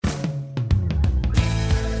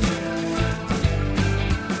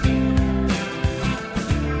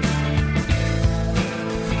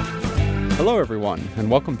Hello, everyone, and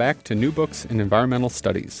welcome back to New Books in Environmental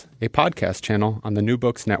Studies, a podcast channel on the New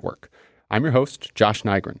Books Network. I'm your host, Josh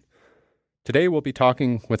Nygren. Today, we'll be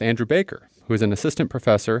talking with Andrew Baker, who is an assistant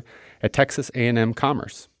professor at Texas A&M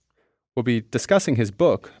Commerce. We'll be discussing his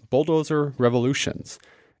book, Bulldozer Revolutions,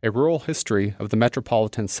 a rural history of the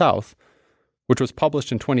Metropolitan South, which was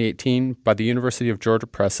published in 2018 by the University of Georgia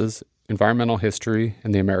Press's Environmental History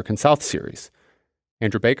in the American South series.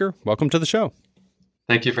 Andrew Baker, welcome to the show.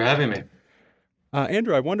 Thank you for having me.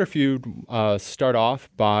 Andrew, I wonder if you'd start off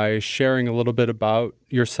by sharing a little bit about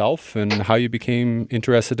yourself and how you became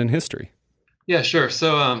interested in history. Yeah, sure.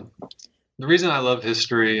 So the reason I love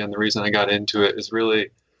history and the reason I got into it is really,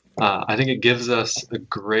 I think it gives us a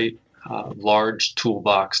great large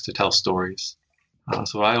toolbox to tell stories.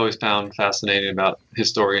 So what I always found fascinating about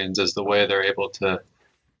historians is the way they're able to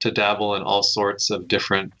dabble in all sorts of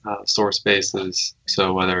different source bases.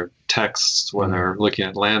 So whether texts, whether looking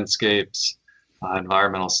at landscapes,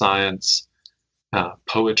 environmental science,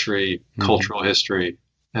 poetry, cultural history,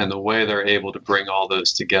 and the way they're able to bring all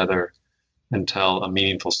those together and tell a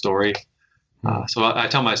meaningful story. So I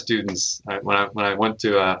tell my students, when I went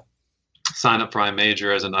to sign up for my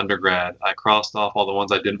major as an undergrad, I crossed off all the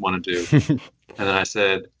ones I didn't want to do. And then I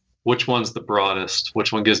said, which one's the broadest?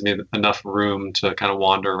 Which one gives me enough room to kind of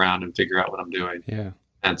wander around and figure out what I'm doing? Yeah.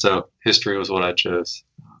 And so history was what I chose.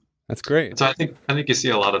 That's great. So I think you see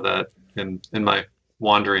a lot of that in my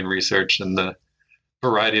wandering research and the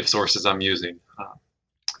variety of sources I'm using.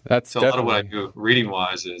 That's so a lot of what I do reading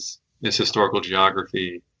wise is historical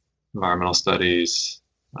geography, environmental studies,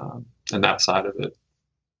 and that side of it.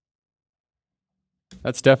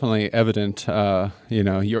 That's definitely evident.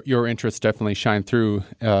 Your interests definitely shine through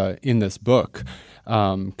in this book,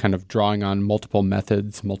 kind of drawing on multiple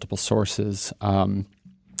methods, multiple sources. So I'm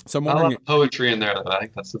wondering, a lot of poetry in there, though. I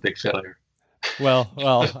think that's the big failure. Well,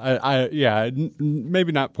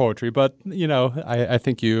 maybe not poetry, but I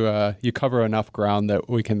think you cover enough ground that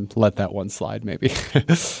we can let that one slide, maybe.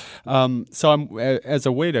 So I'm as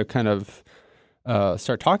a way to kind of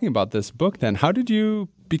start talking about this book. Then, how did you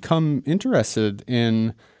become interested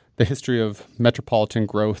in the history of metropolitan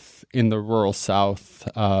growth in the rural South,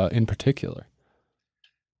 in particular?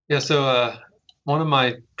 Yeah. So one of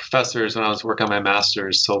my professors, when I was working on my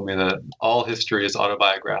master's, told me that all history is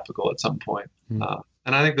autobiographical at some point.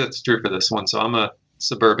 And I think that's true for this one. So I'm a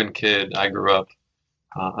suburban kid. I grew up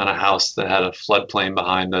in a house that had a floodplain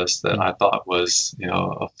behind us that I thought was,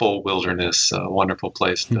 a full wilderness, a wonderful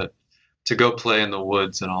place to go play in the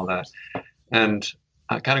woods and all that. And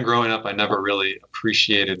kind of growing up, I never really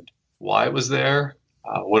appreciated why it was there,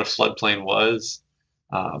 what a floodplain was,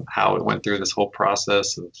 how it went through this whole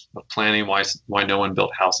process of planning, why no one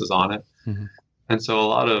built houses on it. Mm-hmm. And so a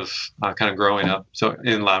lot of kind of growing up, so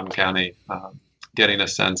in Loudoun County, getting a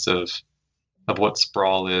sense of what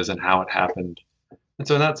sprawl is and how it happened. And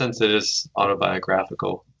so in that sense, it is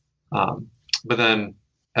autobiographical. But then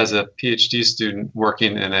as a PhD student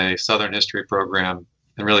working in a Southern history program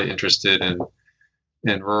and really interested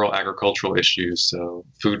in rural agricultural issues, so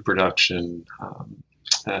food production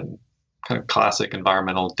and kind of classic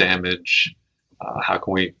environmental damage. How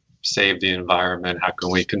can we save the environment? How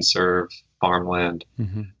can we conserve farmland?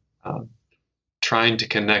 Mm-hmm. Trying to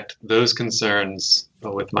connect those concerns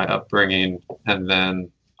with my upbringing, and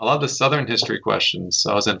then a lot of the Southern history questions.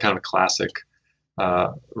 So I was in kind of a classic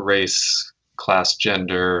race, class,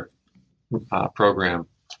 gender program,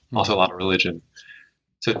 also a lot of religion.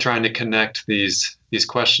 So trying to connect these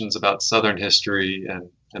questions about Southern history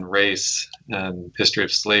and race and history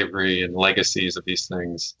of slavery and legacies of these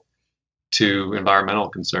things to environmental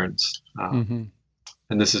concerns. And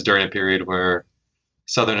this is during a period where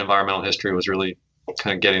Southern environmental history was really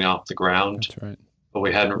kind of getting off the ground. That's right. But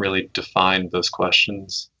we hadn't really defined those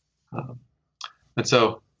questions. And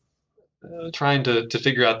so trying to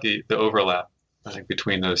figure out the overlap, I think,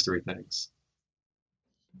 between those three things.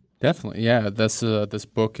 Definitely, yeah. This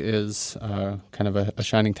book is kind of a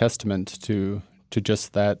shining testament to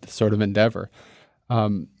just that sort of endeavor.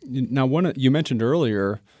 Now, you mentioned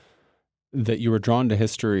earlier that you were drawn to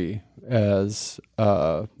history as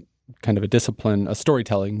kind of a discipline, a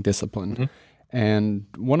storytelling discipline. Mm-hmm. And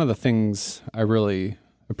one of the things I really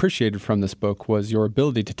appreciated from this book was your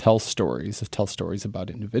ability to tell stories about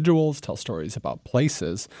individuals, tell stories about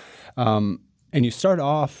places. And you start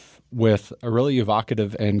off with a really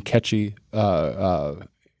evocative and catchy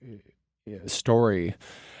story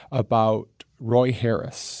about Roy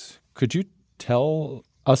Harris. Could you tell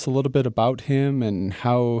us a little bit about him and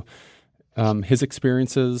how his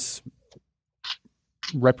experiences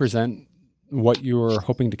represent what you were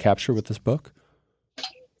hoping to capture with this book?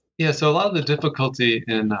 Yeah, so a lot of the difficulty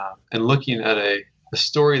in looking at a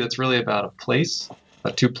story that's really about a place,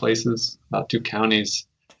 about two places, about two counties,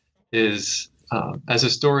 is as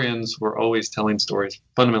historians, we're always telling stories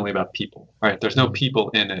fundamentally about people, right? There's no people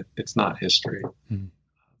in it. It's not history. Mm.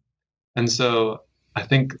 And so I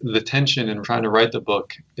think the tension in trying to write the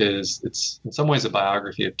book is it's in some ways a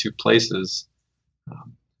biography of two places.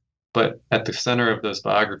 Um, but at the center of those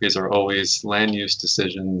biographies are always land use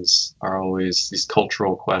decisions, are always these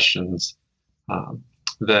cultural questions um,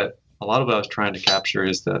 that a lot of what I was trying to capture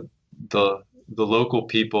is that the local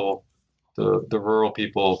people, the rural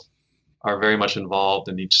people are very much involved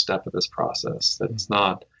in each step of this process. That it's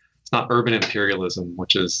not urban imperialism,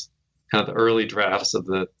 which is kind of the early drafts of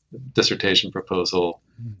the dissertation proposal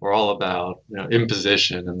were all about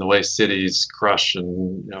imposition and the way cities crush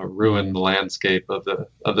and ruin the landscape of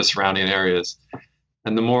the surrounding areas.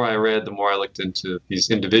 And the more I read, the more I looked into these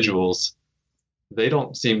individuals. They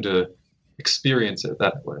don't seem to experience it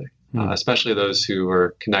that way, especially those who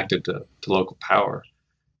are connected to local power.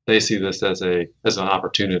 They see this as an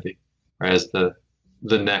opportunity, or as the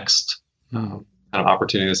next kind of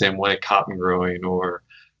opportunity. The same way cotton growing or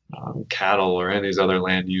cattle or any of these other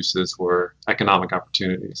land uses were economic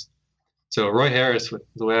opportunities. So Roy Harris,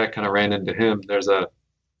 the way I kind of ran into him, there's a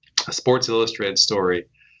Sports Illustrated story.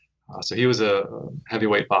 So he was a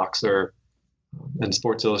heavyweight boxer, and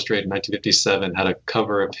Sports Illustrated in 1957 had a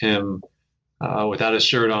cover of him without his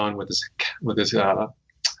shirt on, with his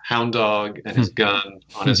hound dog and his gun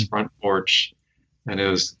on his front porch, and it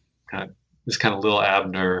was this kind of Lil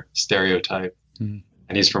Abner stereotype.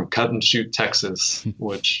 And he's from Cut and Shoot, Texas,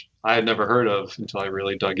 which I had never heard of until I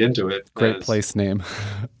really dug into it. Great place name.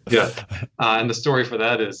 Yeah. And the story for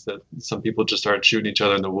that is that some people just started shooting each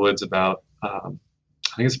other in the woods about, I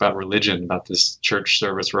think it's about religion, about this church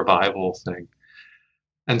service revival thing.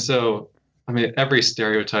 And so, I mean, every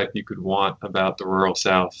stereotype you could want about the rural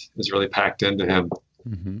South is really packed into him.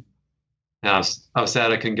 Mm-hmm. And I was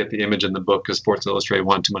sad I couldn't get the image in the book because Sports Illustrated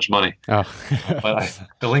wanted too much money. Oh. But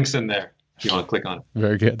the link's in there if you want to click on it.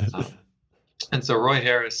 Very good. And so Roy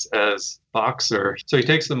Harris, as boxer, so he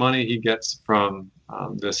takes the money he gets from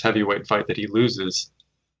this heavyweight fight that he loses,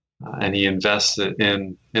 and he invests it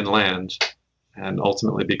in land, and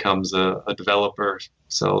ultimately becomes a developer,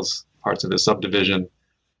 sells parts of his subdivision,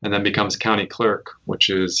 and then becomes county clerk, which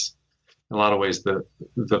is in a lot of ways the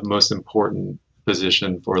most important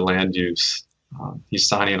position for land use. He's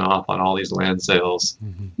signing off on all these land sales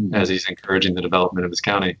as he's encouraging the development of his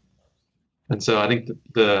county. And so I think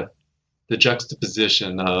the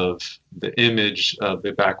juxtaposition of the image of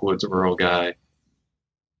the backwoods rural guy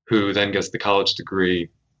who then gets the college degree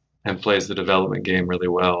and plays the development game really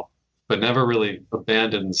well, but never really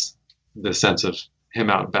abandons the sense of him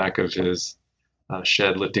out back of his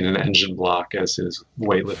shed lifting an engine block as his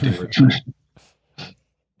weightlifting routine.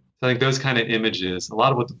 I think those kind of images, a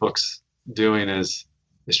lot of what the book's doing is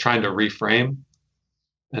trying to reframe.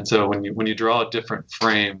 And so when you draw a different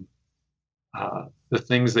frame, the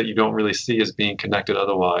things that you don't really see as being connected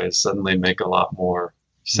otherwise suddenly make a lot more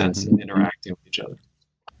sense in interacting with each other.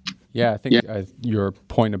 Yeah, I think your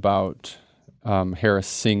point about Harris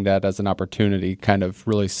seeing that as an opportunity kind of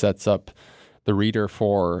really sets up the reader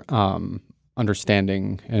for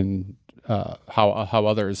understanding and how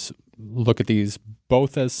others look at these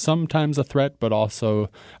both as sometimes a threat, but also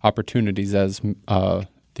opportunities as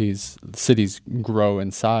these cities grow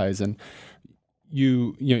in size. And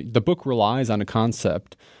the book relies on a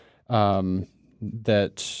concept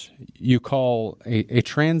that you call a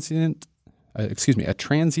transient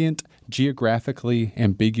geographically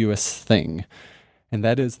ambiguous thing, and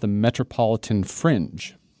that is the metropolitan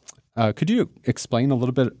fringe. Could you explain a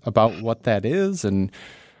little bit about what that is, and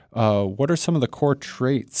what are some of the core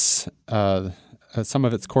traits, some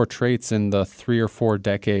of its core traits in the 3 or 4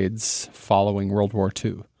 decades following World War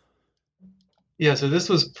II? Yeah, so this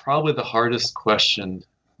was probably the hardest question,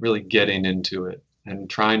 really getting into it and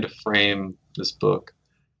trying to frame this book.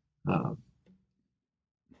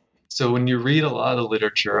 So when you read a lot of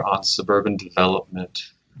literature on suburban development,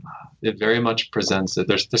 it very much presents it.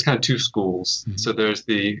 There's kind of two schools. Mm-hmm. So there's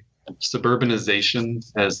the suburbanization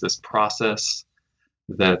as this process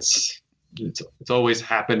it's always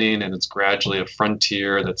happening, and it's gradually a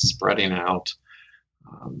frontier that's spreading out.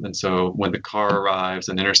 And so when the car arrives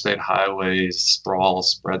and interstate highways sprawl,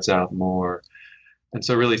 spreads out more. And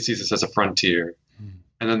so really sees this as a frontier.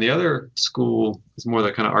 And then the other school is more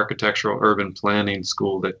the kind of architectural urban planning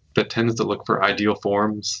school that tends to look for ideal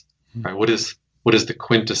forms. Right? What is the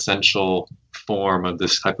quintessential form of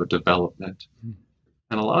this type of development?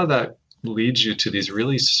 And a lot of that leads you to these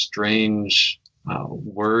really strange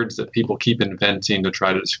words that people keep inventing to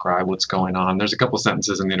try to describe what's going on. There's a couple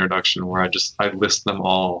sentences in the introduction where I list them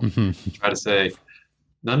all, try to say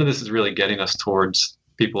none of this is really getting us towards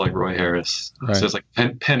people like Roy Harris. Right. So it's like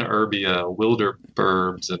panurbia, wilder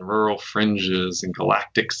burbs, and rural fringes, and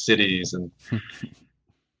galactic cities, and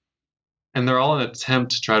and they're all an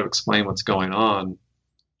attempt to try to explain what's going on.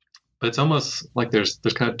 But it's almost like there's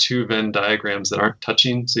kind of two Venn diagrams that aren't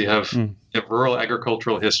touching. So you have rural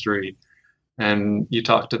agricultural history, and you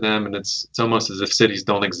talk to them, and it's almost as if cities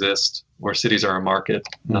don't exist, or cities are a market,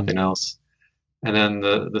 nothing else. And then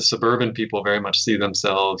the suburban people very much see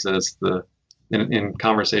themselves as in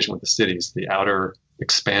conversation with the cities, the outer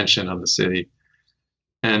expansion of the city.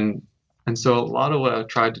 And so a lot of what I've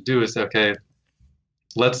tried to do is say, okay,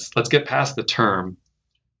 let's get past the term.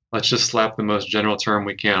 Let's just slap the most general term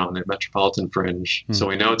we can on it, metropolitan fringe. So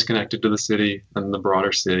we know it's connected to the city and the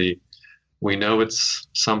broader city. We know it's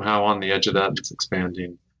somehow on the edge of that, it's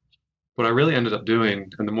expanding. What I really ended up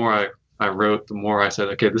doing, and the more I wrote, the more I said,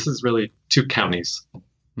 okay, this is really two counties.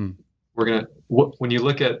 When you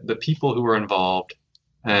look at the people who are involved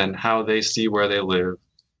and how they see where they live,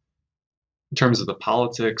 in terms of the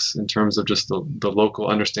politics, in terms of just the local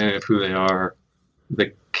understanding of who they are,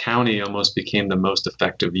 the county almost became the most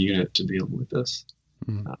effective unit to deal with this.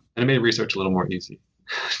 And it made research a little more easy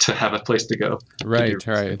to have a place to go. Right.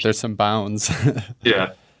 There's some bounds.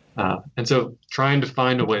 Yeah. And so trying to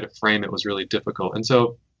find a way to frame it was really difficult. And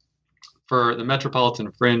so for the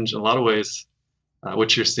Metropolitan Fringe, in a lot of ways,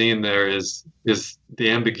 what you're seeing there is the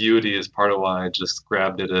ambiguity is part of why I just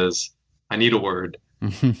grabbed it as I need a word.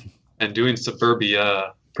 And doing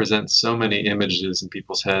suburbia presents so many images in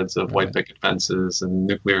people's heads of white picket fences and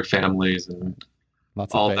nuclear families and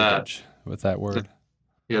lots all of baggage that with that word.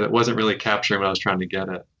 That wasn't really capturing what I was trying to get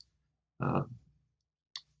at.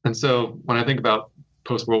 And so when I think about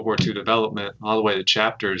post-World War II development, all the way the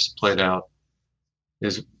chapters played out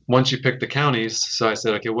is once you pick the counties. So I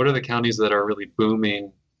said, okay, what are the counties that are really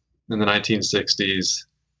booming in the 1960s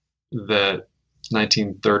that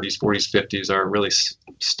 1930s, 40s, 50s are really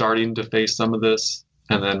starting to face some of this?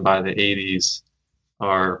 And then by the 80s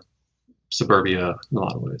are suburbia in a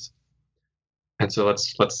lot of ways. And so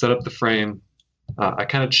let's set up the frame. I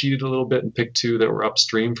kind of cheated a little bit and picked two that were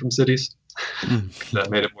upstream from cities. That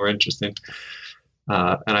made it more interesting.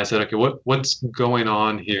 And I said, okay, what's going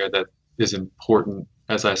on here that is important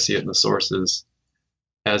as I see it in the sources,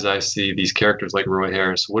 as I see these characters like Roy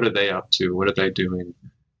Harris, what are they up to? What are they doing?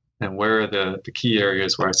 And where are the key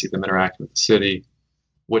areas where I see them interacting with the city?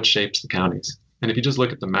 What shapes the counties? And if you just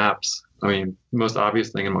look at the maps, I mean, the most obvious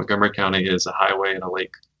thing in Montgomery County is a highway and a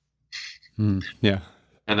lake. Yeah.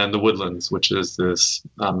 And then the Woodlands, which is this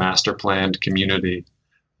master planned community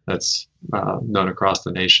that's known across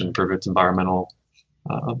the nation for its environmental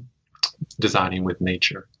designing with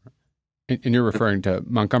nature. And you're referring to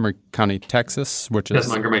Montgomery County, Texas, which is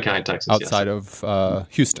Montgomery County, Texas, outside of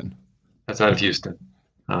Houston. Outside of Houston.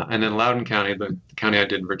 And then Loudoun County, the county I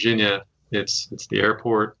did in Virginia, it's the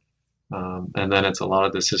airport. And then it's a lot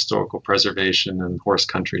of this historical preservation and horse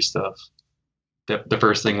country stuff. The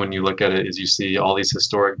first thing when you look at it is you see all these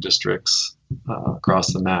historic districts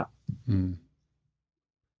across the map. And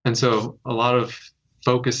so a lot of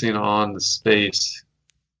focusing on the space,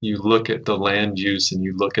 you look at the land use and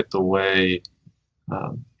you look at the way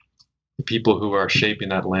the people who are shaping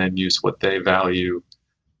that land use, what they value,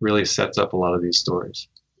 really sets up a lot of these stories.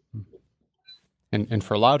 And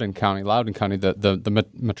for Loudoun County, the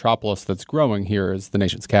metropolis that's growing here is the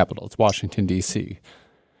nation's capital. It's Washington, D.C.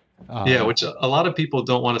 Which a lot of people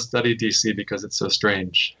don't want to study D.C. because it's so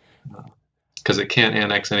strange, because it can't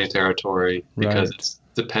annex any territory, because it's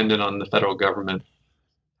dependent on the federal government,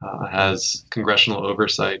 has congressional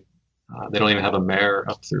oversight. They don't even have a mayor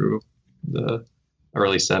up through the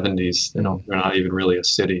early 70s. They're not even really a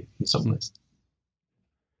city in some ways.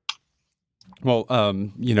 Well,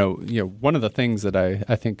 one of the things that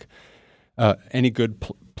I think any good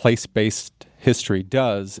place-based history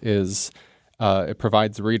does is it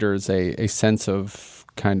provides readers a sense of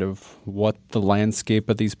kind of what the landscape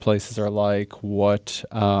of these places are like, what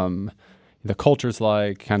the culture's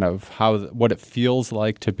like, kind of what it feels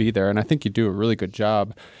like to be there. And I think you do a really good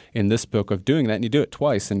job in this book of doing that, and you do it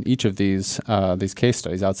twice in each of these case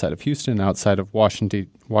studies, outside of Houston, outside of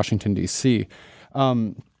Washington D.C.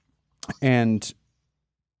 And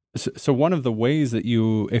so one of the ways that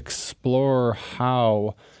you explore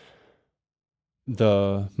how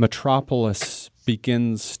the metropolis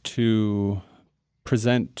begins to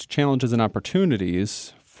present challenges and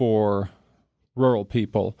opportunities for rural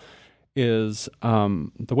people is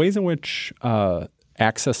the ways in which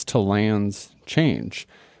access to lands change.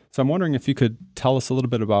 So I'm wondering if you could tell us a little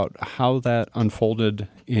bit about how that unfolded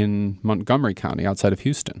in Montgomery County outside of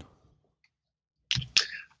Houston.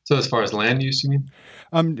 So as far as land use, you mean?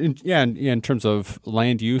 In terms of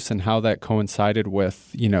land use and how that coincided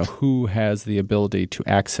with, who has the ability to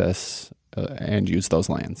access and use those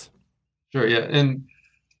lands. Sure, yeah. In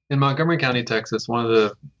Montgomery County, Texas, one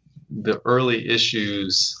of the early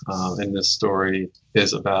issues in this story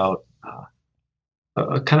is about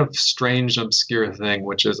a kind of strange, obscure thing,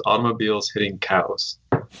 which is automobiles hitting cows.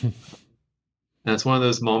 And it's one of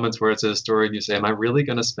those moments where it's a story and you say, am I really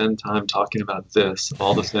going to spend time talking about this, of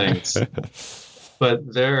all the things? But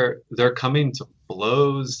they're coming to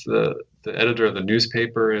blows. The editor of the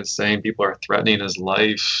newspaper is saying people are threatening his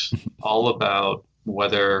life, all about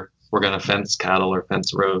whether we're going to fence cattle or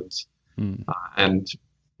fence roads. And in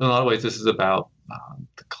a lot of ways, this is about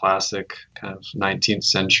the classic kind of 19th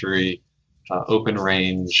century open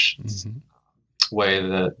range way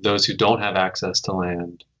that those who don't have access to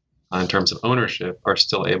land in terms of ownership are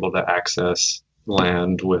still able to access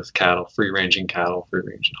land with cattle, free-ranging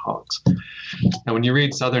hogs. And when you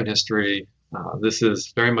read Southern history, this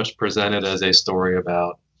is very much presented as a story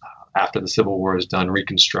about after the Civil War is done,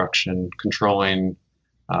 Reconstruction, controlling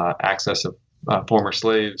access of former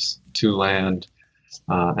slaves to land,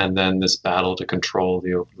 and then this battle to control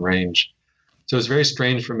the open range. So it's very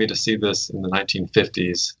strange for me to see this in the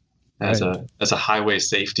 1950s as a highway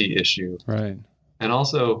safety issue, right? And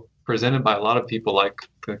also presented by a lot of people like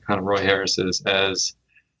kind of Roy Harris's as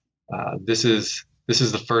this is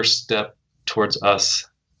the first step towards us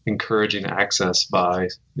encouraging access by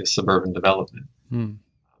the suburban development.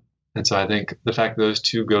 And so I think the fact that those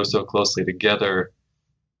two go so closely together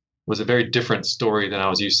was a very different story than I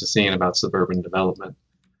was used to seeing about suburban development.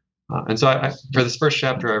 And so I, for this first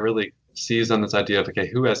chapter, I really seized on this idea of, okay,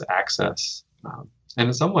 who has access? And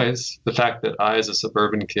in some ways, the fact that I, as a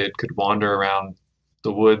suburban kid, could wander around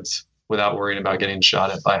the woods without worrying about getting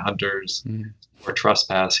shot at by hunters or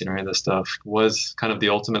trespassing or any of this stuff was kind of the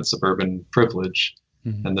ultimate suburban privilege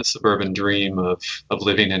and the suburban dream of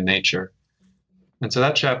living in nature. And so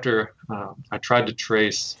that chapter, I tried to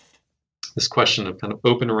trace this question of kind of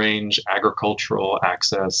open range agricultural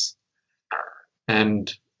access.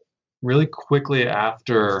 And really quickly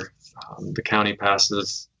after the county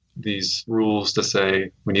passes these rules to say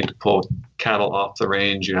we need to pull cattle off the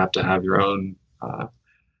range, you have to have your own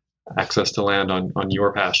access to land on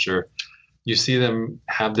your pasture, you see them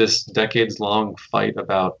have this decades-long fight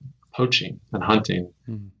about poaching and hunting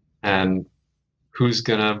and who's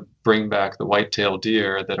going to bring back the white-tailed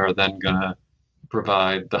deer that are then going to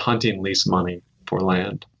provide the hunting lease money for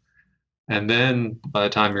land. And then by the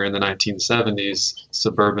time you're in the 1970s,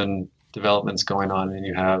 suburban development's going on, and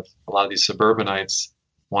you have a lot of these suburbanites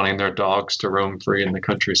wanting their dogs to roam free in the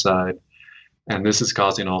countryside. And this is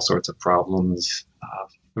causing all sorts of problems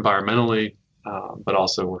environmentally, but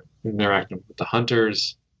also interacting with the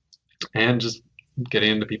hunters and just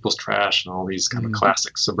getting into people's trash and all these kind of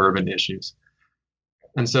classic suburban issues.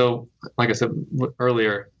 And so, like I said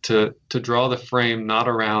earlier, to draw the frame not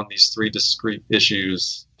around these three discrete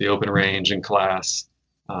issues, the open range and class,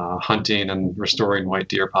 hunting and restoring white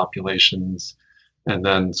deer populations, and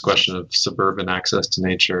then this question of suburban access to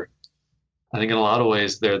nature, I think in a lot of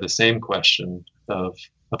ways they're the same question of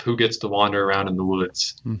who gets to wander around in the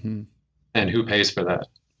woods and who pays for that,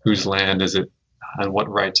 whose land is it, and what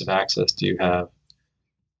rights of access do you have.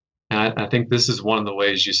 And I think this is one of the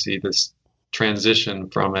ways you see this transition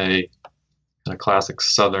from a classic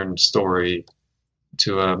Southern story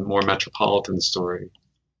to a more metropolitan story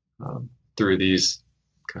through these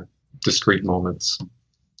kind of discrete moments.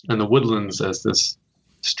 And the woodlands as this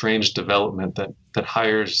strange development that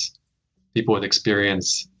hires people with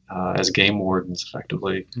experience as game wardens,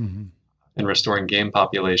 effectively, in restoring game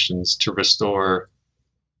populations to restore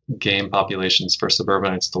game populations for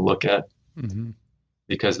suburbanites to look at.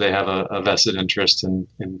 Because they have a vested interest in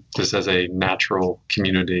this as a natural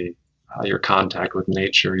community, your contact with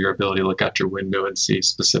nature, your ability to look out your window and see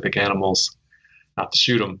specific animals, not to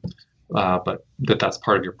shoot them, but that's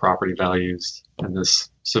part of your property values and this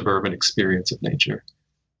suburban experience of nature.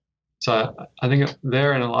 So I think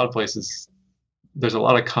there in a lot of places, there's a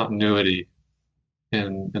lot of continuity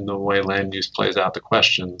in the way land use plays out the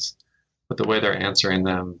questions, but the way they're answering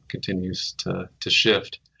them continues to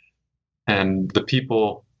shift. And the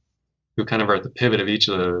people who kind of are at the pivot of each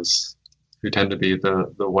of those, who tend to be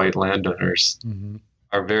the white landowners,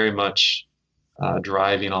 are very much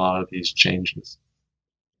driving a lot of these changes.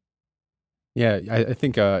 Yeah, I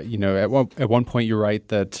think at one point you write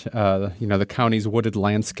that the county's wooded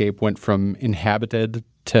landscape went from inhabited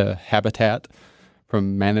to habitat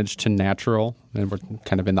managed to natural, and we're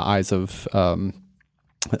kind of in the eyes of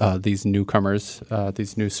these newcomers,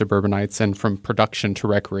 these new suburbanites, and from production to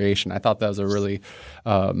recreation. I thought that was a really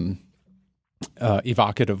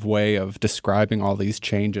evocative way of describing all these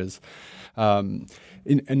changes. And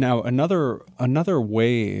now another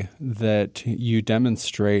way that you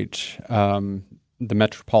demonstrate the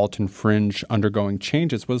metropolitan fringe undergoing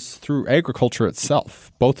changes was through agriculture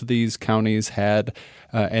itself. Both of these counties had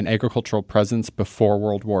an agricultural presence before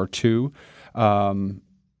World War II.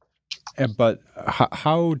 But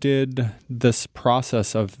how did this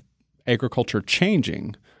process of agriculture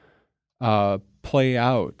changing play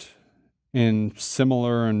out in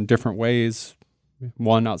similar and different ways,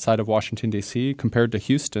 one outside of Washington, D.C. compared to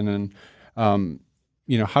Houston? And,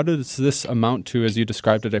 how does this amount to, as you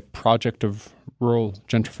described it, a project of rural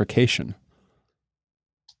gentrification?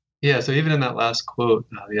 Yeah, so even in that last quote,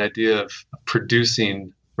 the idea of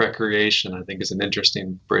producing recreation, I think, is an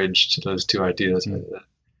interesting bridge to those two ideas. Mm-hmm.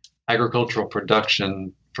 Agricultural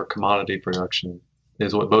production for commodity production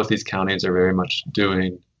is what both these counties are very much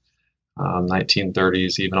doing,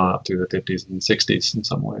 1930s, even on up through the 50s and 60s in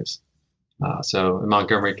some ways. So in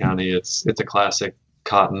Montgomery County, it's a classic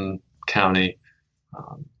cotton county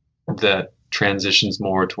that transitions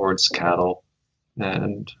more towards cattle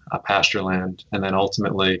and pasture land, and then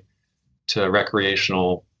ultimately to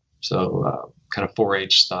recreational, so kind of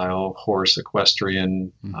 4-H style, horse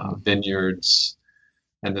equestrian, vineyards,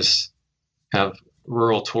 and this kind of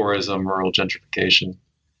rural tourism, rural gentrification.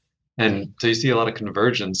 And so you see a lot of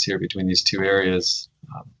convergence here between these two areas.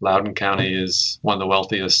 Loudoun County is one of the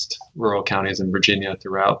wealthiest rural counties in Virginia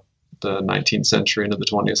throughout the 19th century into the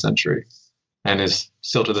 20th century, and is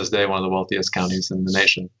still to this day one of the wealthiest counties in the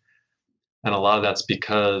nation. And a lot of that's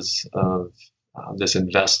because of this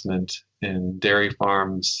investment in dairy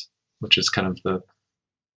farms, which is kind of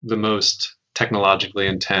the most technologically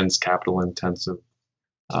intense, capital intensive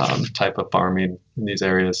type of farming in these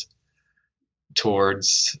areas,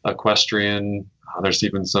 towards equestrian. There's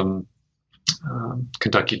even some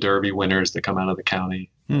Kentucky Derby winners that come out of the county.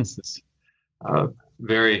 It's this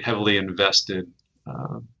very heavily invested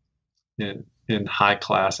in high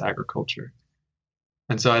class agriculture.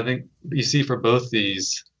 And so I think you see for both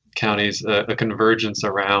these counties a convergence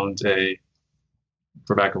around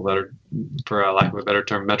for lack of a better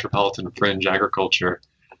term, metropolitan fringe agriculture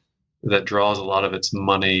that draws a lot of its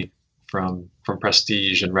money from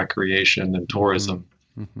prestige and recreation and tourism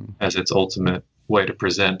as its ultimate way to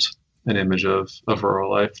present an image of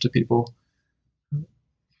rural life to people.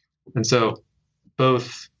 And so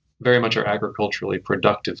both very much are agriculturally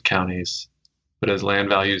productive counties, but as land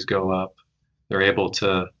values go up, they're able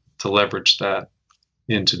to leverage that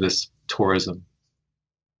into this tourism.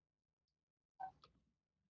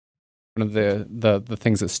 One of the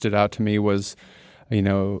things that stood out to me was,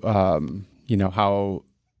 how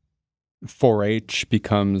 4-H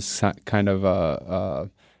becomes kind of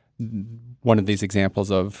one of these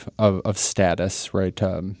examples of status, right?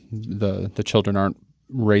 The children aren't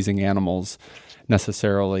raising animals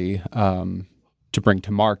necessarily to bring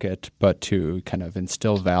to market, but to kind of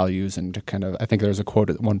instill values and to kind of, I think there's a quote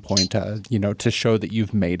at one point, to show that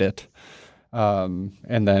you've made it.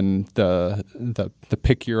 And then the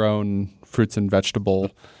pick your own fruits and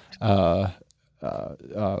vegetable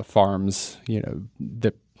farms,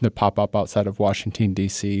 that pop up outside of Washington,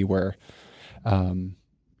 D.C., where,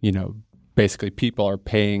 basically people are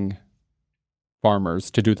paying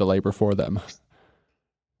farmers to do the labor for them.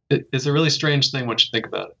 It's a really strange thing once you think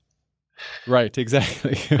about it. Right,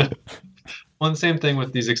 exactly. Well, the same thing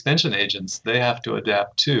with these extension agents. They have to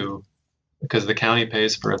adapt too, because the county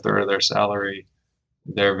pays for a third of their salary.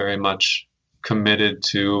 They're very much committed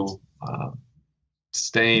to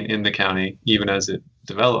staying in the county even as it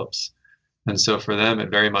develops. And so for them, it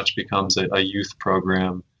very much becomes a youth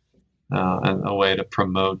program and a way to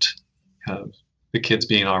promote the kids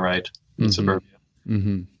being all right in suburbia.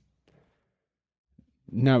 Mm-hmm.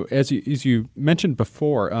 Now, as you mentioned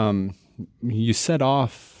before, you set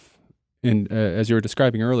off, as you were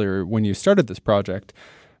describing earlier, when you started this project,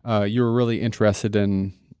 you were really interested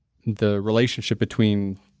in the relationship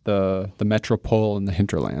between the metropole and the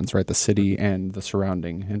hinterlands, right? The city and the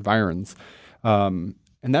surrounding environs. And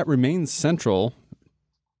that remains central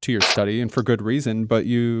to your study, and for good reason. But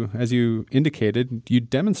you, as you indicated, you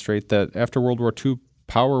demonstrate that after World War II,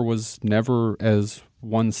 power was never as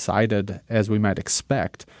one-sided as we might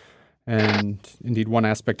expect. And indeed, one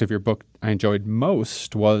aspect of your book I enjoyed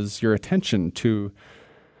most was your attention to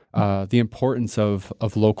the importance of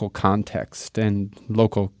local context and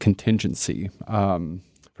local contingency.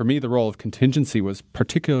 For me, the role of contingency was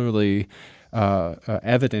particularly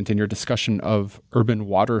evident in your discussion of urban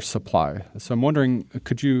water supply. So I'm wondering,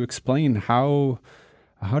 could you explain how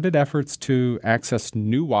did efforts to access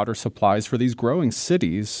new water supplies for these growing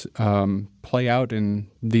cities play out in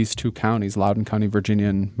these two counties, Loudoun County, Virginia,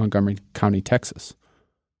 and Montgomery County, Texas?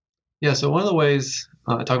 Yeah, so one of the ways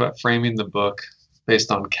I talk about framing the book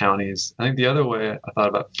based on counties, I think the other way I thought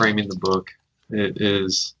about framing the book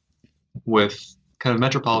is with kind of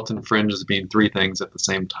metropolitan fringes being three things at the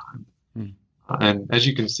same time. And as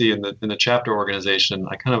you can see in the chapter organization,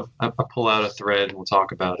 I pull out a thread and we'll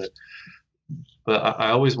talk about it. But I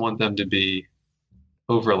always want them to be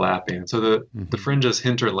overlapping. So the fringes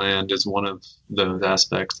hinterland is one of those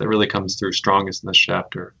aspects that really comes through strongest in this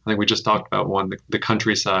chapter. I think we just talked about one, the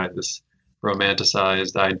countryside, this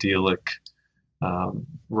romanticized, idyllic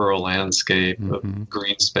rural landscape of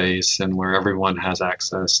green space, and where everyone has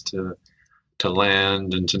access to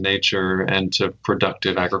land and to nature and to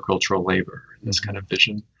productive agricultural labor, this kind of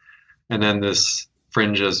vision. And then this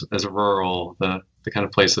fringe as rural, the kind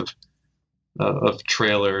of place of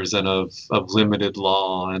trailers and of limited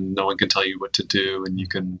law, and no one can tell you what to do, and you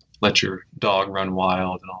can let your dog run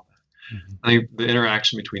wild and all that. I think the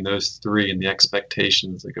interaction between those three and the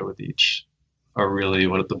expectations that go with each are really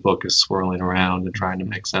what the book is swirling around and trying to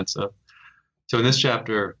make sense of. So in this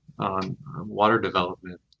chapter on water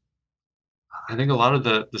development, I think a lot of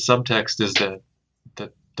the subtext is that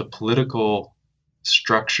the political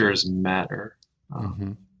structures matter.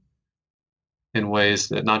 In ways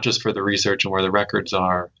that not just for the research and where the records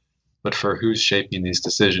are, but for who's shaping these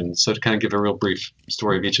decisions. So to kind of give a real brief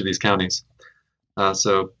story of each of these counties.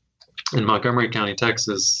 So in Montgomery County,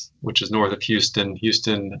 Texas, which is north of Houston,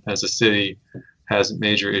 Houston as a city has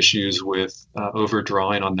major issues with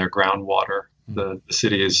overdrawing on their groundwater. The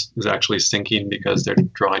city is actually sinking because they're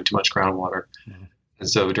drawing too much groundwater. And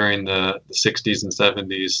so during the 60s and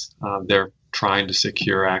 70s, they're trying to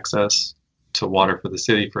secure access to water for the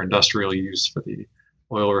city for industrial use, for the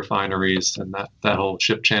oil refineries and that whole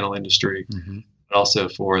ship channel industry, but also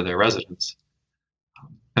for their residents.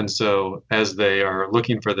 And so as they are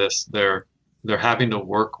looking for this, they're having to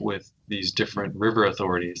work with these different river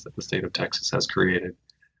authorities that the state of Texas has created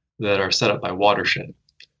that are set up by watershed.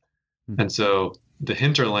 And so the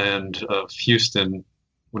hinterland of Houston,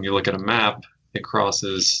 when you look at a map, it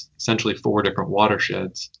crosses essentially 4 different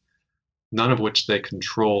watersheds, none of which they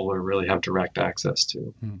control or really have direct access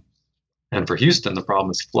to. And for Houston, the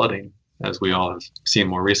problem is flooding, as we all have seen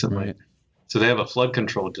more recently. Right. So they have a flood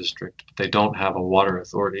control district, but they don't have a water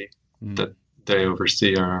authority that they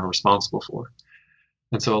oversee or are responsible for.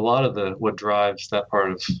 And so a lot of what drives that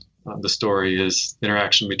part of the story is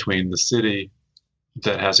interaction between the city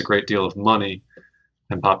that has a great deal of money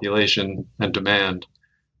and population and demand,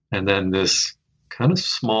 and then this kind of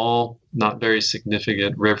small, not very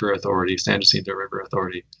significant river authority, San Jacinto River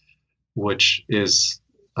Authority, which is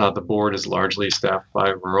the board is largely staffed by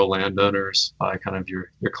rural landowners, by kind of your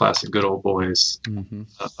classic good old boys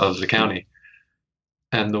of the county.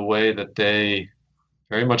 And the way that they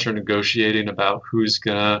very much are negotiating about who's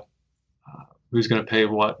gonna pay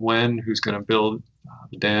what when, who's gonna build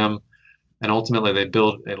the dam, and ultimately they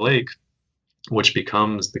build a lake, which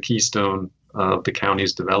becomes the keystone of the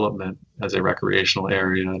county's development as a recreational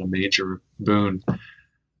area and a major boon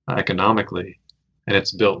economically. And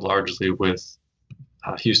it's built largely with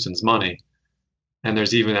Houston's money. And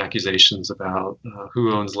there's even accusations about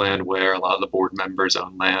who owns land where. A lot of the board members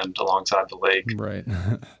own land alongside the lake. Right.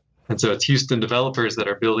 And so it's Houston developers that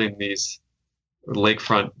are building these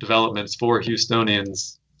lakefront developments for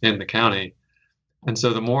Houstonians in the county. And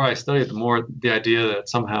so the more I study it, the more the idea that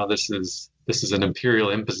somehow this is an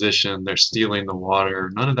imperial imposition, they're stealing the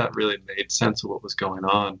water, none of that really made sense of what was going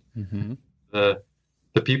on.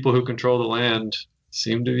 The people who control the land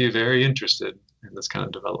seem to be very interested in this kind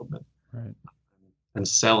of development. Right. And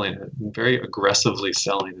selling it, and very aggressively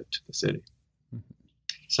selling it to the city.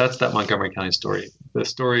 So that's that Montgomery County story. The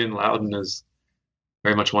story in Loudoun is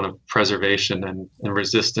very much one of preservation and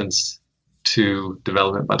resistance to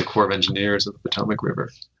development by the Corps of Engineers of the Potomac River,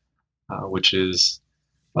 which is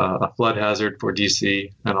a flood hazard for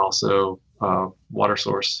DC and also water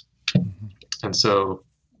source. And so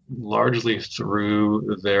largely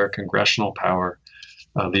through their congressional power,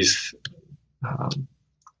 these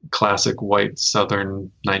classic white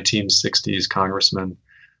Southern 1960s congressman,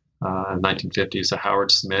 1950s, so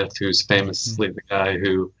Howard Smith, who's famously the guy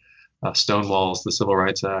who stonewalls the Civil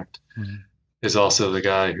Rights Act, is also the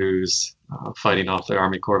guy who's fighting off the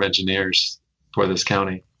Army Corps of Engineers for this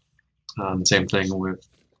county. Same thing with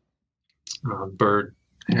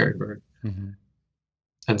Harry Byrd.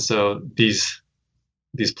 And so these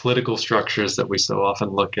political structures that we so often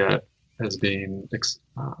look at as being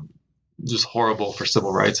just horrible for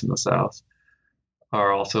civil rights in the South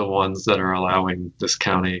are also ones that are allowing this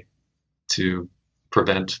county to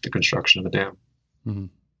prevent the construction of a dam. Mm-hmm.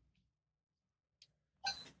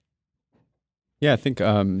 Yeah, I think,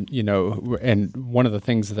 and one of the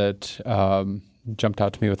things that jumped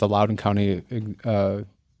out to me with the Loudoun County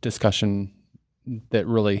discussion that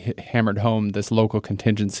really hammered home this local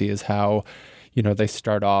contingency is how, they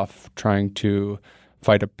start off trying to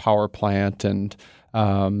fight a power plant and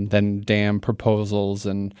then dam proposals,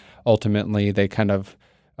 and ultimately they kind of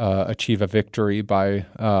achieve a victory by,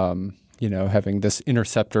 having this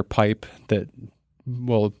interceptor pipe that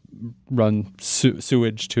will run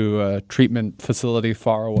sewage to a treatment facility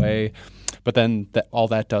far away. But then all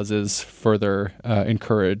that does is further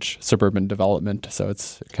encourage suburban development. So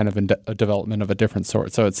it's kind of a development of a different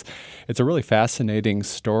sort. So it's a really fascinating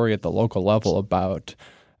story at the local level about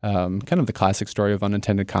kind of the classic story of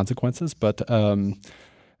unintended consequences. But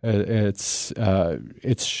it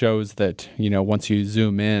shows that, once you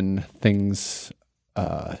zoom in, things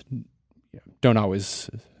don't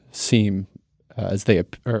always seem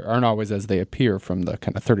aren't always as they appear from the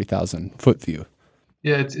kind of 30,000-foot view.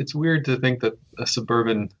 Yeah, it's weird to think that a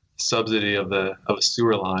suburban subsidy of a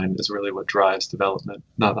sewer line is really what drives development,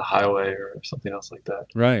 not the highway or something else like that.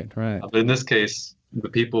 Right. But in this case, the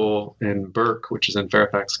people in Burke, which is in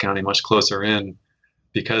Fairfax County, much closer in,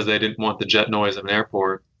 because they didn't want the jet noise of an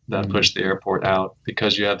airport, that pushed the airport out.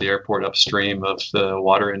 Because you have the airport upstream of the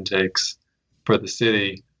water intakes for the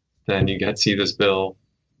city, then you see this bill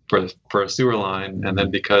for a sewer line, and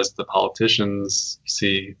then because the politicians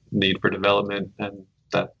see need for development and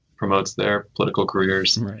that promotes their political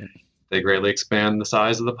careers, right, they greatly expand the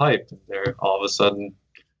size of the pipe. And there, all of a sudden,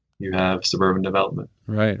 you have suburban development.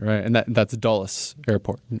 Right, and that's Dulles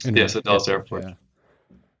Airport. Yes, at Dulles Airport.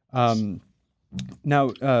 Yeah.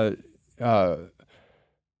 Now,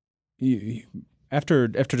 after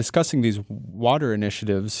discussing these water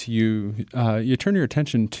initiatives, you turn your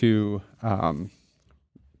attention to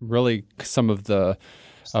really some of the,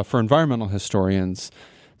 for environmental historians,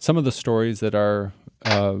 some of the stories that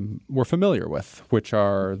we're familiar with, which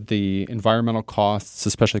are the environmental costs,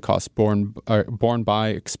 especially costs borne by,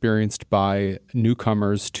 experienced by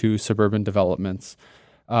newcomers to suburban developments.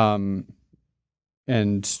 And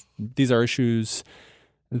these are issues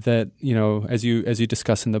that, as you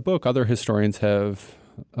discuss in the book, other historians have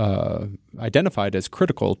identified as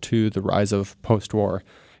critical to the rise of post-war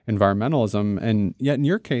environmentalism. And yet in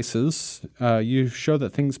your cases, you show that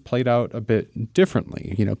things played out a bit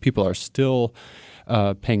differently. People are still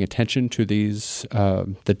paying attention to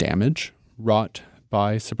the damage wrought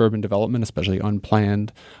by suburban development, especially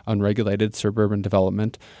unplanned, unregulated suburban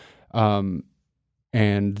development.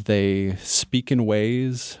 And they speak in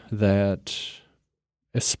ways that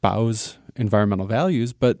espouse environmental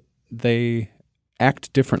values, but they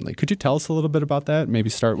act differently. Could you tell us a little bit about that? Maybe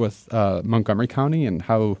start with Montgomery County and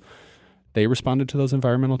how they responded to those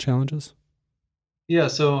environmental challenges? Yeah,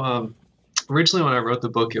 so originally when I wrote the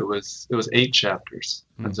book, it was 8 chapters.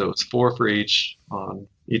 And so it was 4 for each on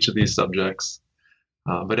each of these subjects.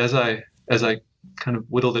 But as I kind of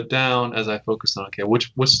whittled it down, as I focused on, okay,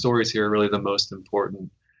 which stories here are really the most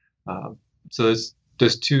important? So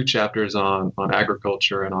there's 2 chapters on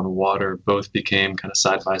agriculture and on water. Both became kind of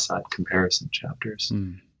side-by-side comparison chapters.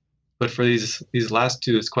 But for these last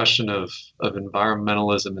 2, this question of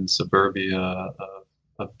environmentalism in suburbia,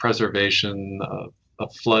 of preservation,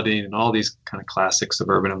 of flooding, and all these kind of classic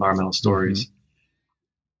suburban environmental stories,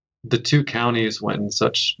 the 2 counties went in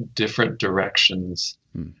such different directions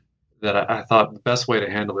that I thought the best way to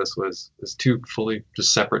handle this was 2 fully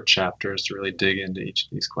just separate chapters to really dig into each of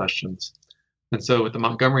these questions. And so with the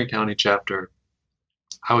Montgomery County chapter,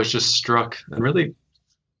 I was just struck, and really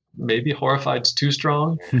maybe horrified's too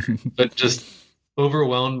strong, but just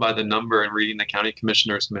overwhelmed by the number, and reading the county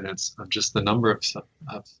commissioner's minutes, of just the number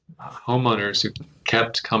of homeowners who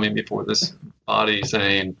kept coming before this body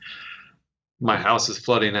saying, my house is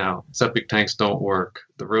flooding out, septic tanks don't work,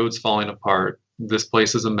 the road's falling apart, this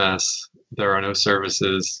place is a mess, there are no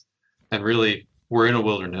services, and really we're in a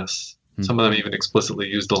wilderness. Some of them even explicitly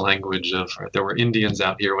used the language of, there were Indians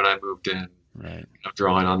out here when I moved in, right,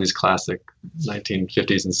 drawing on these classic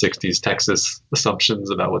 1950s and 60s Texas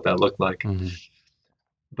assumptions about what that looked like.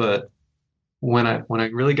 But when I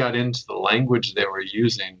really got into the language they were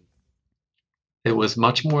using, it was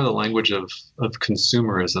much more the language of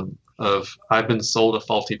consumerism, of I've been sold a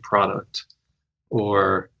faulty product,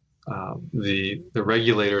 or the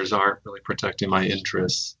regulators aren't really protecting my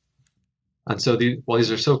interests. And so while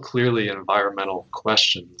these are so clearly environmental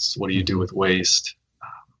questions, what do you do with waste?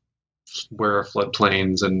 where are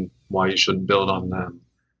floodplains and why you shouldn't build on them,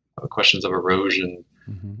 questions of erosion.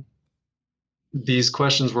 Mm-hmm. These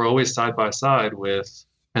questions were always side by side with,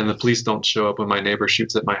 and the police don't show up when my neighbor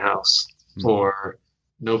shoots at my house, or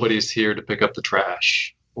nobody's here to pick up the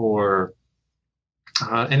trash, or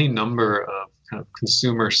any number of kind of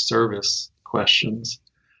consumer service questions.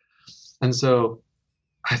 And so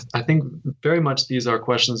I think very much these are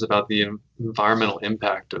questions about the environmental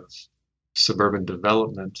impact of suburban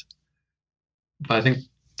development. But I think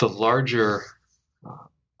the larger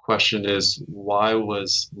question is, why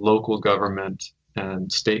was local government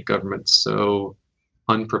and state government so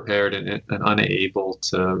unprepared and unable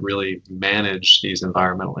to really manage these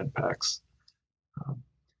environmental impacts?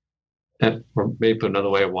 And or maybe put another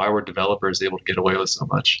way, why were developers able to get away with so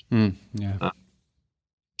much? Yeah.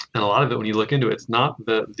 And a lot of it, when you look into it, it's not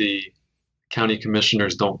that the county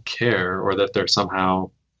commissioners don't care or that they're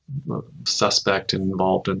somehow suspect and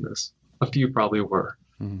involved in this. A few probably were.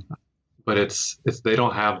 But it's they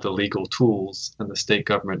don't have the legal tools, and the state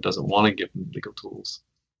government doesn't want to give them legal tools,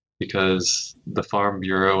 because the Farm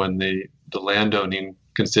Bureau and the landowning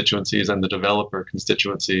constituencies and the developer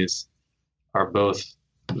constituencies are both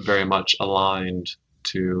very much aligned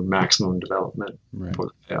to maximum development for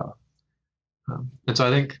the payoff. And so I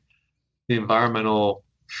think the environmental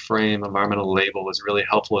label is really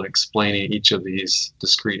helpful in explaining each of these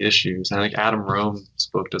discrete issues. And I think Adam Rome's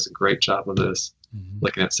book does a great job of this,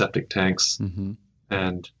 looking at septic tanks.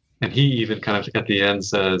 And he even kind of at the end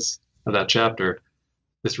says of that chapter,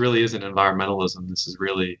 this really isn't environmentalism. This is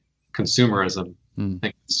really consumerism.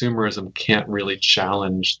 And consumerism can't really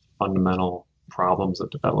challenge fundamental problems of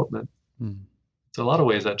development. So a lot of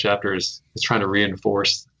ways that chapter is trying to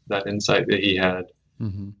reinforce that insight that he had,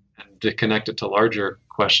 and to connect it to larger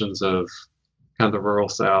questions of kind of the rural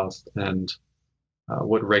South and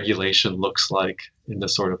what regulation looks like in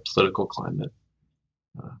this sort of political climate.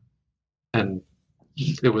 And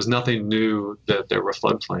it was nothing new that there were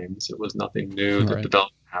floodplains. It was nothing new that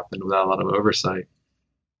development happened without a lot of oversight.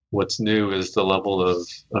 What's new is the level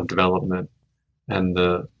of development and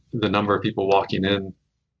the number of people walking in,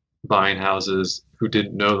 buying houses who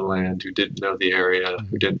didn't know the land, who didn't know the area,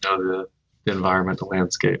 who didn't know the environmental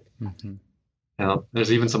landscape. And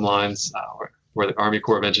there's even some lines where the Army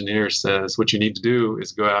Corps of Engineers says, what you need to do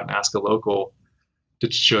is go out and ask a local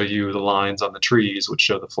to show you the lines on the trees, which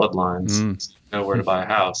show the flood lines, so you know where to buy a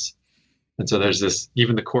house. And so there's this,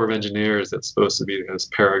 even the Corps of Engineers that's supposed to be this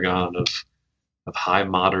paragon of high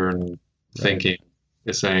modern thinking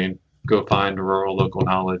is saying, go find rural local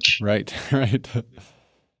knowledge. Right.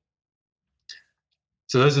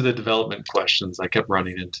 So those are the development questions I kept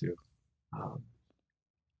running into.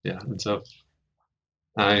 And so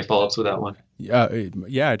any follow-ups with that one? I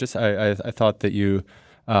thought that you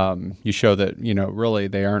show that, really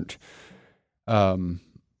they aren't,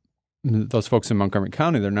 those folks in Montgomery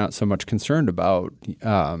County, they're not so much concerned about,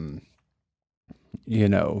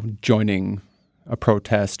 joining a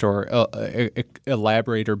protest or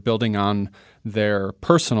elaborate or building on their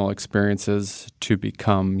personal experiences to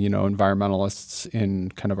become, environmentalists in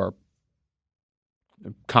kind of our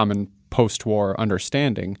common post-war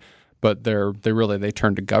understanding, but they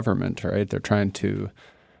turn to government, right? They're trying to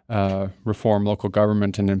reform local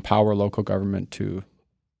government and empower local government to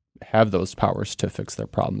have those powers to fix their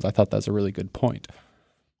problems. I thought that was a really good point.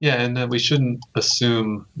 Yeah, and that we shouldn't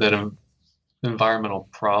assume that environmental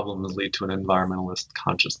problems lead to an environmentalist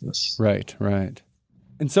consciousness. Right.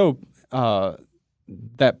 And so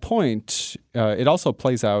that point, it also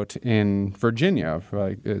plays out in Virginia.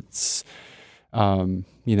 Right? It's,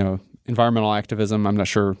 environmental activism, I'm not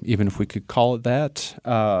sure even if we could call it that,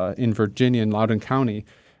 in Virginia, in Loudoun County,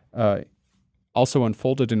 also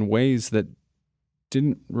unfolded in ways that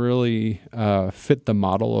didn't really fit the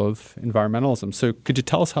model of environmentalism. So could you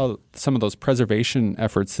tell us how some of those preservation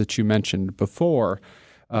efforts that you mentioned before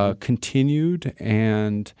continued,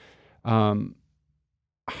 and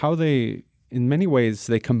how they, in many ways,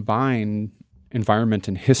 they combine environment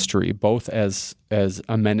and history, both as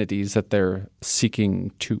amenities that they're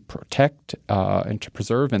seeking to protect and to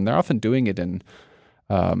preserve, and they're often doing it in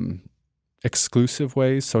exclusive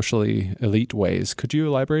ways, socially elite ways. Could you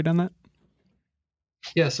elaborate on that?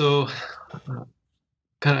 Yeah, so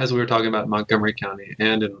kind of as we were talking about Montgomery County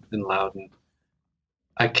and in Loudoun,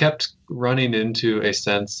 I kept running into a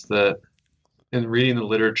sense that in reading the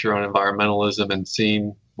literature on environmentalism and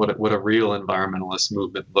seeing what a real environmentalist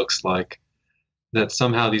movement looks like, that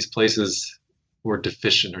somehow these places were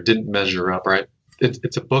deficient or didn't measure up, right?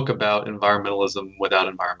 It's a book about environmentalism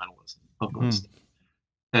without environmentalism, almost.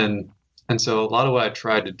 And so a lot of what I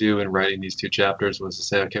tried to do in writing these two chapters was to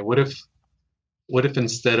say, okay, what if what if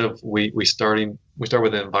instead of we start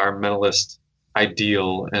with an environmentalist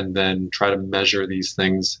ideal and then try to measure these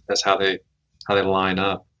things as how they line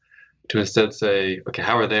up, to instead say, okay,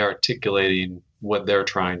 how are they articulating what they're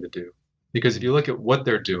trying to do? Because if you look at what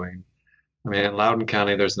they're doing, I mean, in Loudoun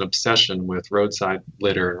County, there's an obsession with roadside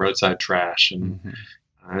litter and roadside trash, and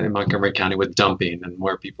in Montgomery County with dumping, and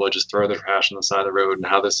where people just throw their trash on the side of the road, and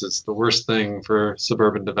how this is the worst thing for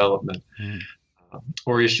suburban development.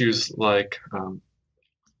 Or issues like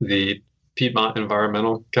the Piedmont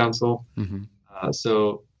Environmental Council.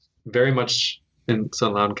 So very much in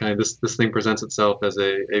Southern Loudoun County, this thing presents itself as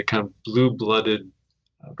a kind of blue-blooded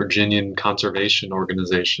Virginian conservation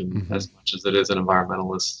organization as much as it is an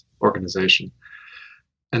environmentalist organization.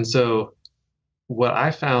 And so what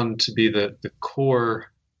I found to be the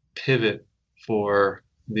core pivot for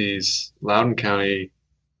these Loudoun County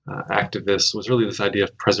activists was really this idea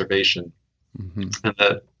of preservation, and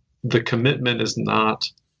that the commitment is not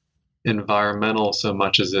environmental so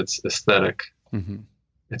much as it's aesthetic.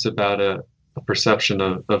 It's about a perception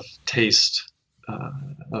of taste,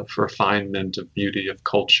 of refinement, of beauty, of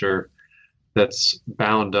culture that's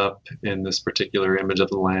bound up in this particular image of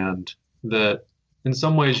the land that in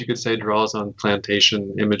some ways you could say draws on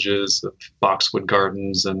plantation images of boxwood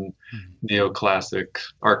gardens and neoclassic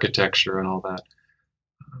architecture and all that.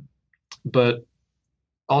 But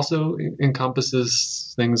also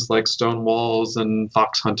encompasses things like stone walls and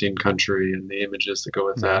fox hunting country and the images that go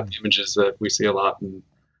with that, the images that we see a lot in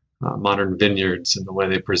modern vineyards and the way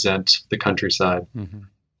they present the countryside.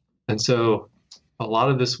 And so a lot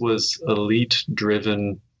of this was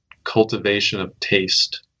elite-driven cultivation of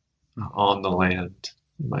taste on the land,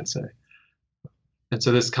 you might say. And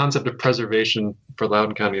so this concept of preservation for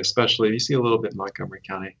Loudoun County especially, you see a little bit in Montgomery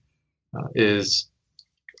County, is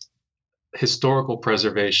historical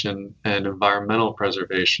preservation and environmental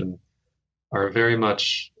preservation are very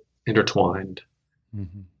much intertwined.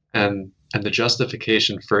 And the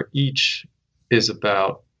justification for each is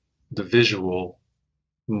about the visual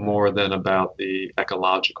more than about the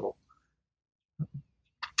ecological.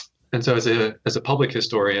 And so as a public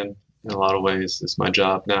historian, in a lot of ways, it's my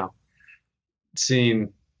job now,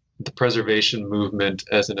 seeing the preservation movement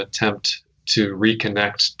as an attempt to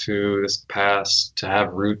reconnect to this past, to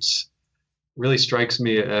have roots, really strikes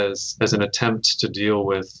me as an attempt to deal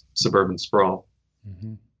with suburban sprawl.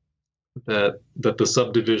 That the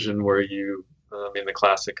subdivision where the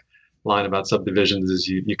classic line about subdivisions is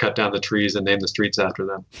you cut down the trees and name the streets after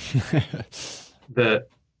them. that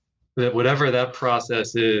whatever that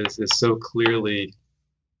process is so clearly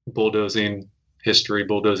bulldozing history,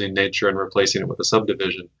 bulldozing nature, and replacing it with a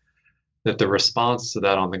subdivision, that the response to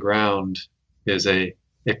that on the ground is a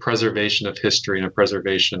preservation of history and a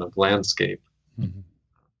preservation of landscape.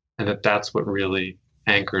 And that's what really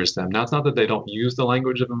anchors them. Now, it's not that they don't use the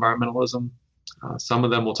language of environmentalism. Some of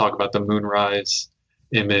them will talk about the moonrise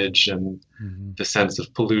image and the sense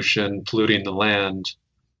of pollution, polluting the land.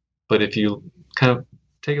 But if you kind of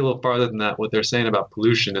take it a little farther than that, what they're saying about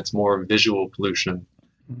pollution, it's more visual pollution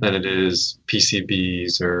than it is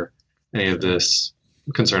PCBs or any of this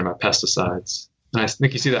concern about pesticides. And I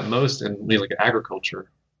think you see that most in when you look at agriculture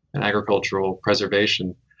and agricultural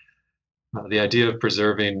preservation. The idea of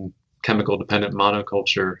preserving chemical-dependent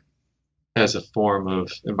monoculture as a form of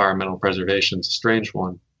environmental preservation is a strange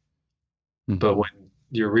one. But when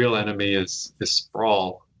your real enemy is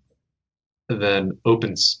sprawl, then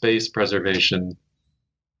open space preservation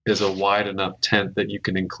is a wide enough tent that you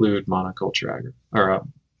can include monoculture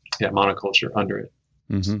under it.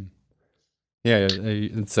 Yeah,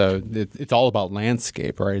 and so it's all about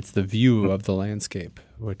landscape, right? It's the view of the landscape,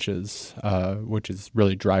 which is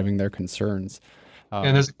really driving their concerns.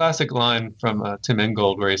 And there's a classic line from Tim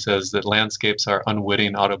Ingold where he says that landscapes are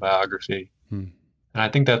unwitting autobiography. And I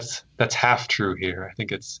think that's half true here. I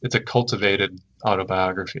think it's a cultivated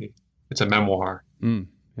autobiography. It's a memoir. In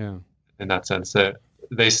that sense, that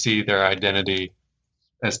they see their identity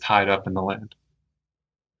as tied up in the land.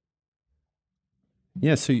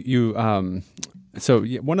 Yeah. So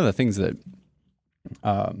one of the things that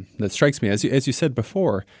strikes me, as you said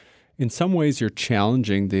before, in some ways you're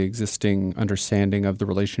challenging the existing understanding of the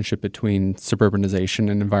relationship between suburbanization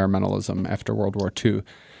and environmentalism after World War II.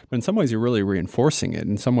 But in some ways you're really reinforcing it.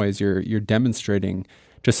 In some ways you're demonstrating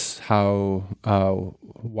just how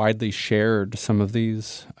widely shared some of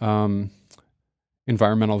these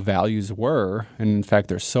environmental values were, and in fact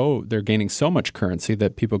they're gaining so much currency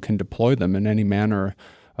that people can deploy them in any manner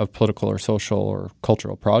of political or social or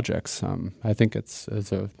cultural projects. I think it's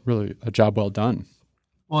really a job well done.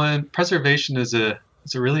 Well, and preservation is a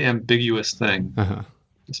really ambiguous thing,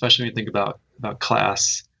 especially when you think about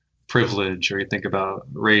class privilege, or you think about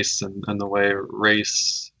race and the way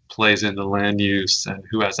race plays into land use and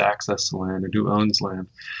who has access to land and who owns land.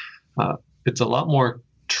 It's a lot more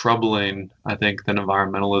troubling, I think, than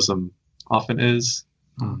environmentalism often is.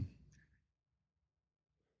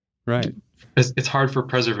 Right. It's hard for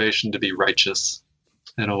preservation to be righteous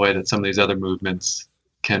in a way that some of these other movements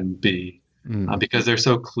can be, because they're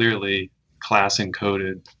so clearly class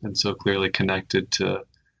encoded and so clearly connected to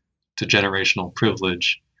generational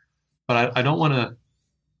privilege. But I don't want to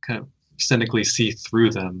kind of cynically see through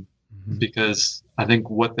them, because I think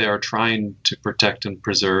what they are trying to protect and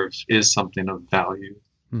preserve is something of value.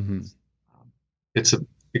 It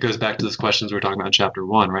goes back to those questions we were talking about in chapter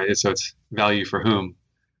 1, right? So it's value for whom?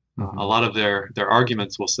 A lot of their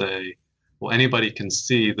arguments will say, well, anybody can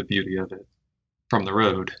see the beauty of it from the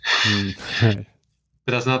road. Right.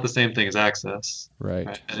 But that's not the same thing as access.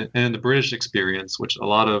 Right. And in the British experience, which a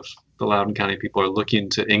lot of the Loudoun County people are looking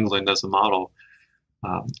to England as a model,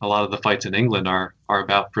 a lot of the fights in England are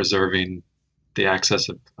about preserving the access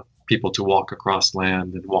of people to walk across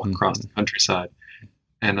land and walk across the countryside.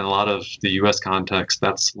 And in a lot of the U.S. context,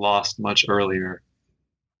 that's lost much earlier,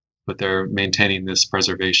 but they're maintaining this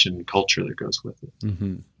preservation culture that goes with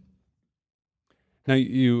it. Now,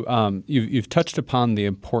 you've touched upon the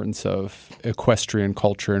importance of equestrian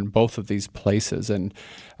culture in both of these places, and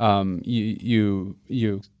you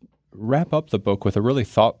wrap up the book with a really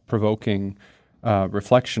thought-provoking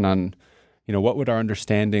reflection on, what would our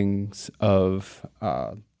understandings of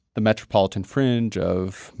the metropolitan fringe,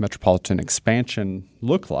 of metropolitan expansion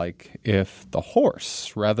look like if the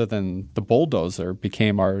horse, rather than the bulldozer,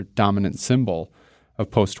 became our dominant symbol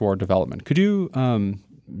of post-war development. Could you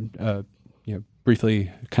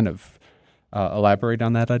briefly kind of elaborate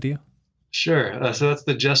on that idea? Sure. So that's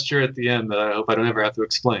the gesture at the end that I hope I don't ever have to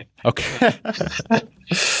explain. Okay.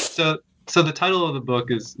 So the title of the book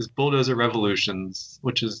is Bulldozer Revolutions,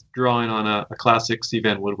 which is drawing on a classic C.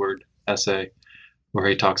 Vann Woodward essay where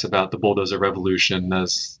he talks about the bulldozer revolution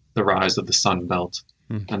as the rise of the Sun Belt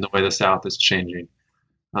and the way the South is changing.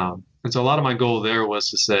 And so a lot of my goal there was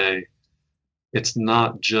to say it's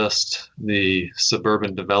not just the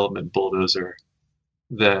suburban development bulldozer,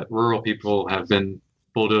 that rural people have been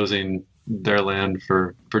bulldozing their land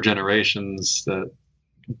for generations, that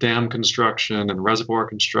dam construction and reservoir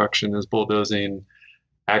construction is bulldozing.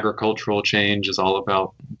 Agricultural change is all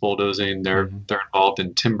about bulldozing. They're involved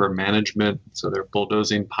in timber management, so they're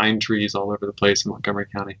bulldozing pine trees all over the place in Montgomery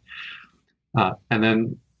County. And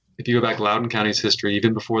then if you go back to Loudoun County's history,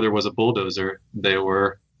 even before there was a bulldozer, they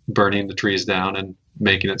were burning the trees down and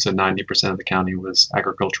making it so 90% of the county was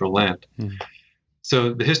agricultural land.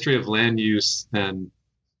 So the history of land use and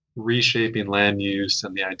reshaping land use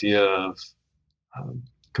and the idea of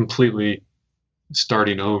completely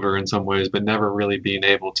starting over in some ways, but never really being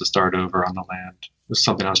able to start over on the land was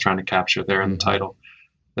something I was trying to capture there in the title,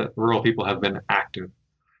 that rural people have been active.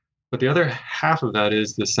 But the other half of that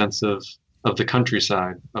is the sense of the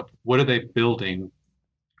countryside, of what are they building?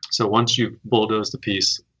 So once you've bulldozed a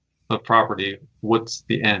piece of property, what's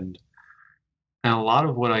the end? And a lot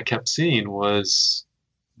of what I kept seeing was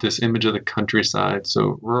this image of the countryside.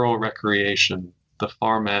 So rural recreation, the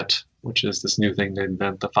farmette, which is this new thing they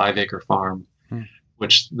invent, the 5-acre farm,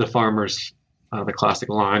 which the farmers, the classic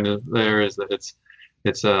line there is that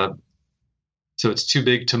it's too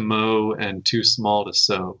big to mow and too small to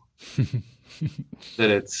sow. That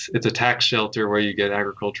it's a tax shelter where you get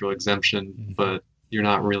agricultural exemption, but you're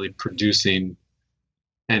not really producing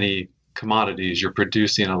any commodities. You're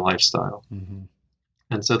producing a lifestyle.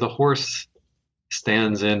 And so the horse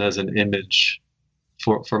stands in as an image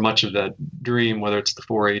for much of that dream, whether it's the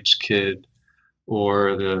 4-H kid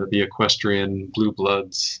or the equestrian blue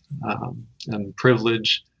bloods and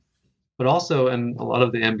privilege, but also, and a lot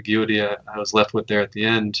of the ambiguity I was left with there at the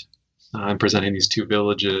end. I'm presenting these two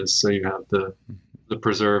villages. So you have the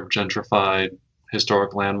preserved, gentrified,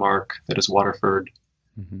 historic landmark that is Waterford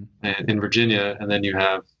and in Virginia, and then you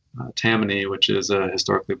have Tammany, which is a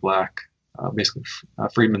historically black, basically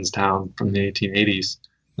freedman's town from the 1880s,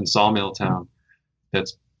 and sawmill town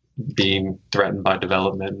that's being threatened by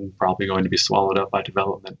development and probably going to be swallowed up by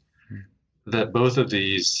development. That both of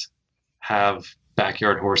these have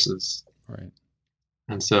backyard horses. Right.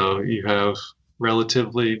 And so you have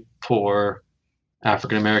relatively poor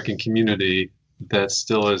African-American community that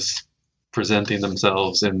still is presenting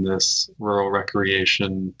themselves in this rural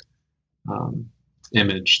recreation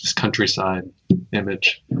image, this countryside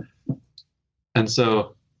image. And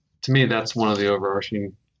so to me, that's one of the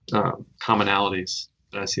overarching commonalities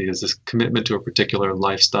that I see, is this commitment to a particular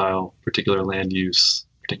lifestyle, particular land use,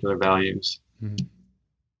 particular values.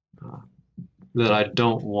 that I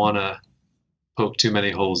don't want to poke too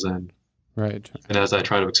many holes in. Right. And as I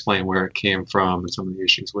try to explain where it came from and some of the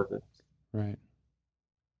issues with it. Right.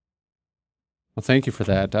 Well, thank you for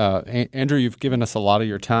that. Andrew, you've given us a lot of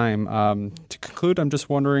your time. To conclude, I'm just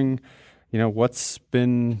wondering, what's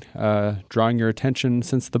been drawing your attention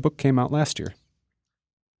since the book came out last year?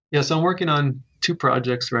 Yeah, so I'm working on 2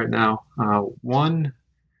 projects right now. One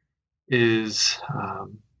is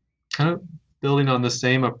kind of building on the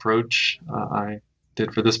same approach I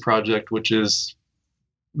did for this project, which is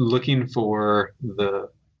looking for the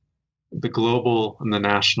global and the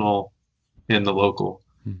national and the local.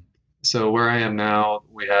 So where I am now,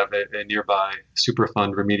 we have a nearby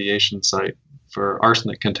Superfund remediation site for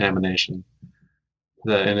arsenic contamination.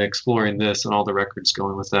 And exploring this and all the records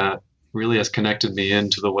going with that really has connected me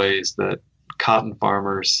into the ways that cotton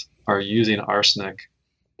farmers are using arsenic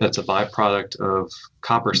that's a byproduct of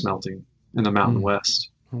copper smelting in the Mountain West.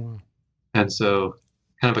 Oh, wow. And so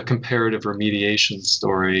kind of a comparative remediation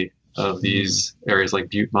story of these areas like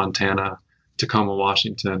Butte, Montana, Tacoma,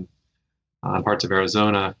 Washington, parts of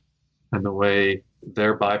Arizona, and the way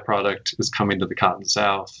their byproduct is coming to the Cotton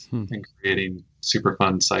South and creating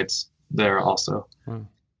Superfund sites there also. Wow.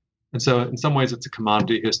 And so in some ways it's a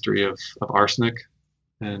commodity history of arsenic,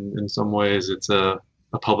 and in some ways it's a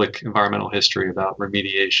public environmental history about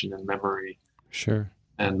remediation and memory. Sure.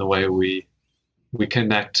 And the way we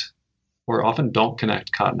connect, or often don't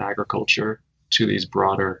connect, cotton agriculture to these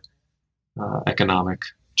broader economic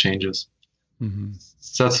changes. Mm-hmm.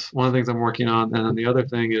 So that's one of the things I'm working on. And then the other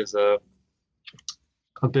thing is a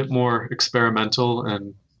bit more experimental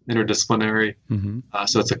and interdisciplinary. Mm-hmm.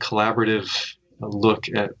 So it's a collaborative look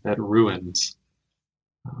at ruins.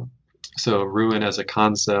 So ruin as a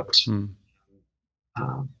concept.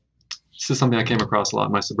 This is something I came across a lot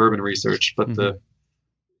in my suburban research, but the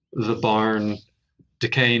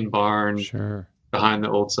decaying barn sure. behind the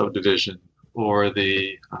old subdivision, or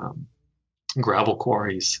the gravel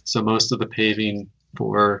quarries. So most of the paving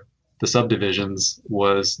for the subdivisions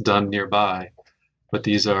was done nearby, but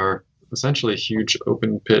these are essentially huge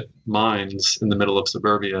open pit mines in the middle of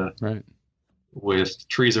suburbia, right, with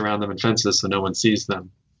trees around them and fences so no one sees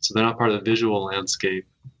them. So they're not part of the visual landscape,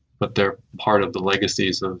 but they're part of the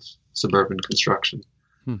legacies of suburban construction.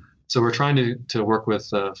 So we're trying to work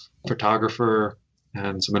with a photographer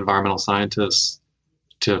and some environmental scientists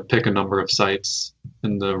to pick a number of sites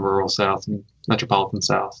in the rural South and metropolitan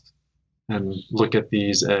South and look at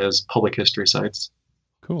these as public history sites.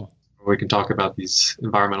 Cool. We can talk about these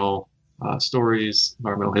environmental stories,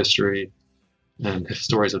 environmental history, and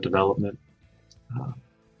stories of development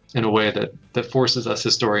in a way that forces us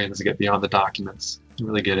historians to get beyond the documents and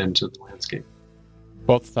really get into the landscape.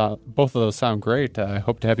 Both of those sound great. I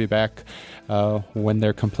hope to have you back when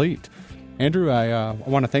they're complete. Andrew, I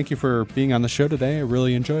want to thank you for being on the show today. I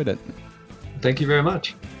really enjoyed it. Thank you very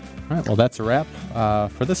much. All right, well, that's a wrap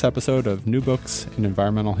for this episode of New Books in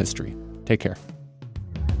Environmental History. Take care.